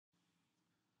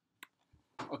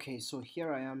Okay, so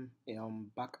here I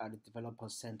am back at the Developer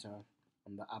Center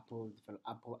on the Apple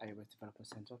iOS Developer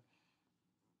Center.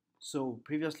 So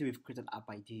previously we've created app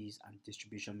IDs and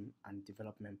distribution and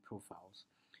development profiles.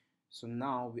 So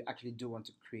now we actually do want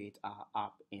to create our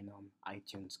app in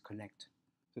iTunes Connect.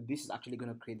 So this is actually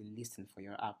going to create a listing for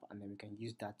your app, and then we can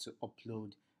use that to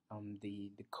upload the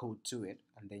code to it,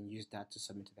 and then use that to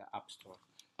submit to the App Store.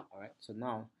 All right. So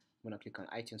now I'm going to click on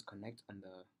iTunes Connect on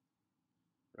the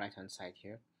right hand side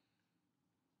here,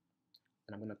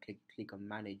 and I'm going to click on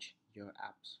Manage Your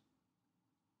Apps.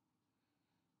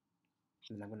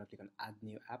 And then I'm going to click on Add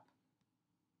New App.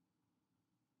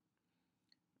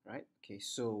 Right. Okay.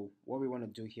 So what we want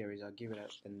to do here is I'll give it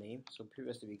the name. So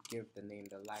previously we gave the name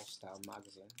the Lifestyle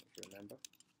Magazine, if you remember.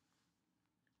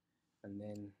 And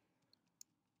then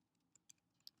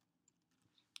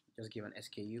just give an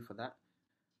SKU for that.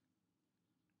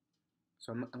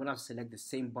 So I'm going to select the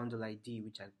same bundle ID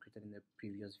which I created in the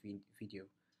previous video,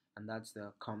 and that's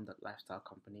the com.lifestyle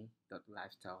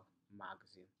company.lifestyle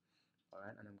magazine. All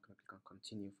right, and I'm going to click on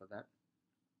continue for that.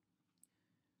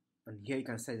 And here you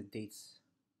can set the dates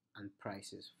and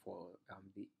prices for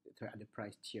the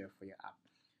price tier for your app.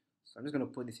 So I'm just going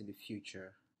to put this in the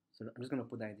future. So I'm just going to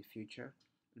put that in the future,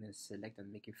 and then select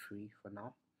and make it free for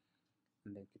now,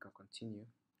 and then click on continue.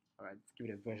 All right, give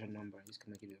it a version number. I'm just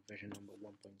going to give it a version number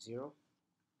 1.0.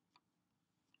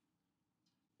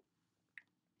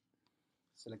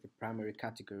 Select the primary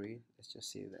category. Let's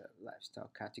just say the lifestyle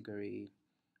category,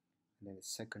 and then the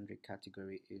secondary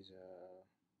category is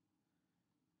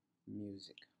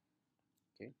music.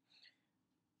 Okay,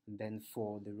 and then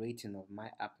for the rating of my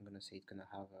app, I'm gonna say it's gonna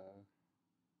have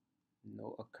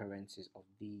no occurrences of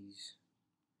these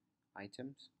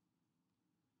items,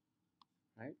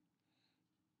 right?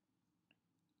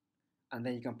 And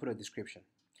then you can put a description.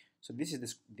 So this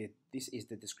is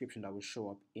the description that will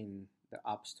show up in the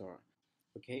App Store.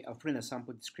 Okay, I'll put in a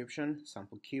sample description,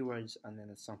 sample keywords, and then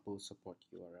a sample support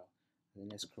URL. And then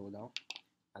let's scroll down,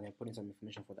 and then put in some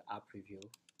information for the app review.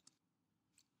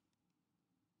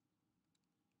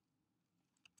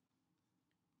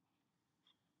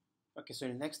 Okay, so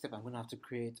in the next step, I'm going to have to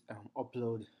create,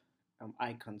 upload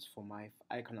icons for my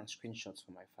icon and screenshots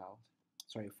for my file.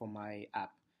 Sorry, for my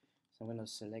app. So I'm going to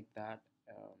select that.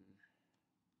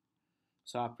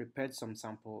 So I've prepared some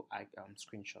sample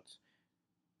screenshots.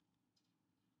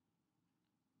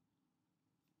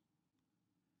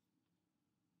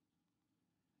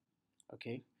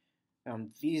 Okay,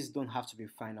 these don't have to be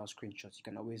final screenshots. You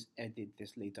can always edit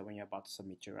this later when you're about to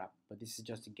submit your app, but this is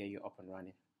just to get you up and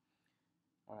running.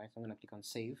 All right, so I'm going to click on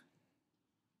save.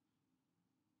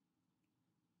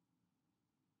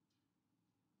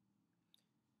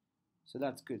 So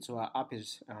that's good. So our app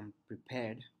is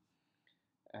prepared,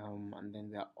 and then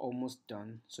we are almost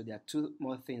done. So there are two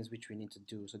more things which we need to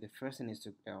do. So the first thing is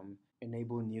to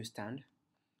enable Newsstand.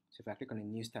 So if I click on the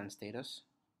Newsstand status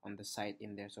on the site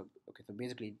in there, so okay, so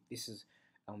basically this is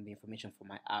the information for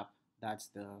my app. That's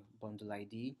the bundle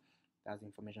ID. That's the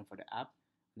information for the app.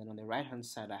 And then on the right hand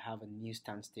side, I have a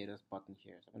Newsstand status button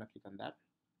here. So I'm going to click on that,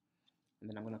 and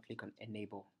then I'm going to click on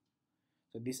enable.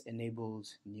 So this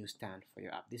enables Newsstand for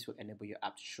your app. This will enable your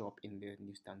app to show up in the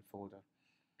Newsstand folder.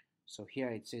 So here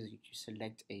it says you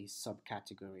select a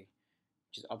subcategory,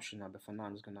 which is optional, but for now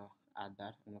I'm just going to add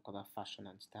that. I'm going to call that fashion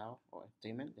and style or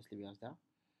entertainment. Let's leave it as that.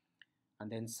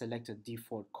 And then select a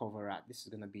default cover art. This is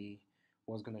going to be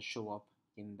what's going to show up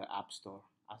in the App Store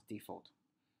as default.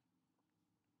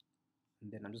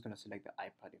 And then I'm just going to select the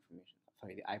iPad information,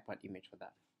 sorry, the iPad image for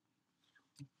that.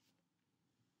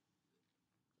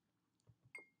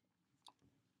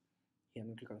 Here I'm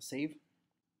going to click on save.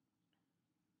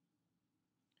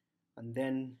 And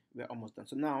then we're almost done.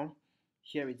 So now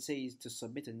here it says to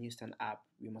submit a Newsstand app,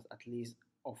 we must at least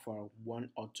offer one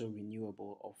auto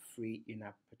renewable or free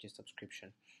in-app purchase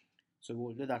subscription. So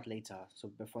we'll do that later.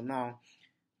 So but for now,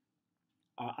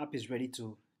 our app is ready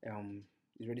to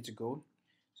go.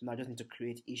 So now I just need to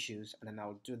create issues, and then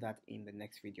I'll do that in the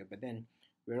next video. But then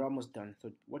we're almost done.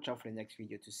 So watch out for the next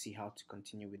video to see how to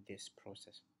continue with this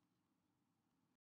process.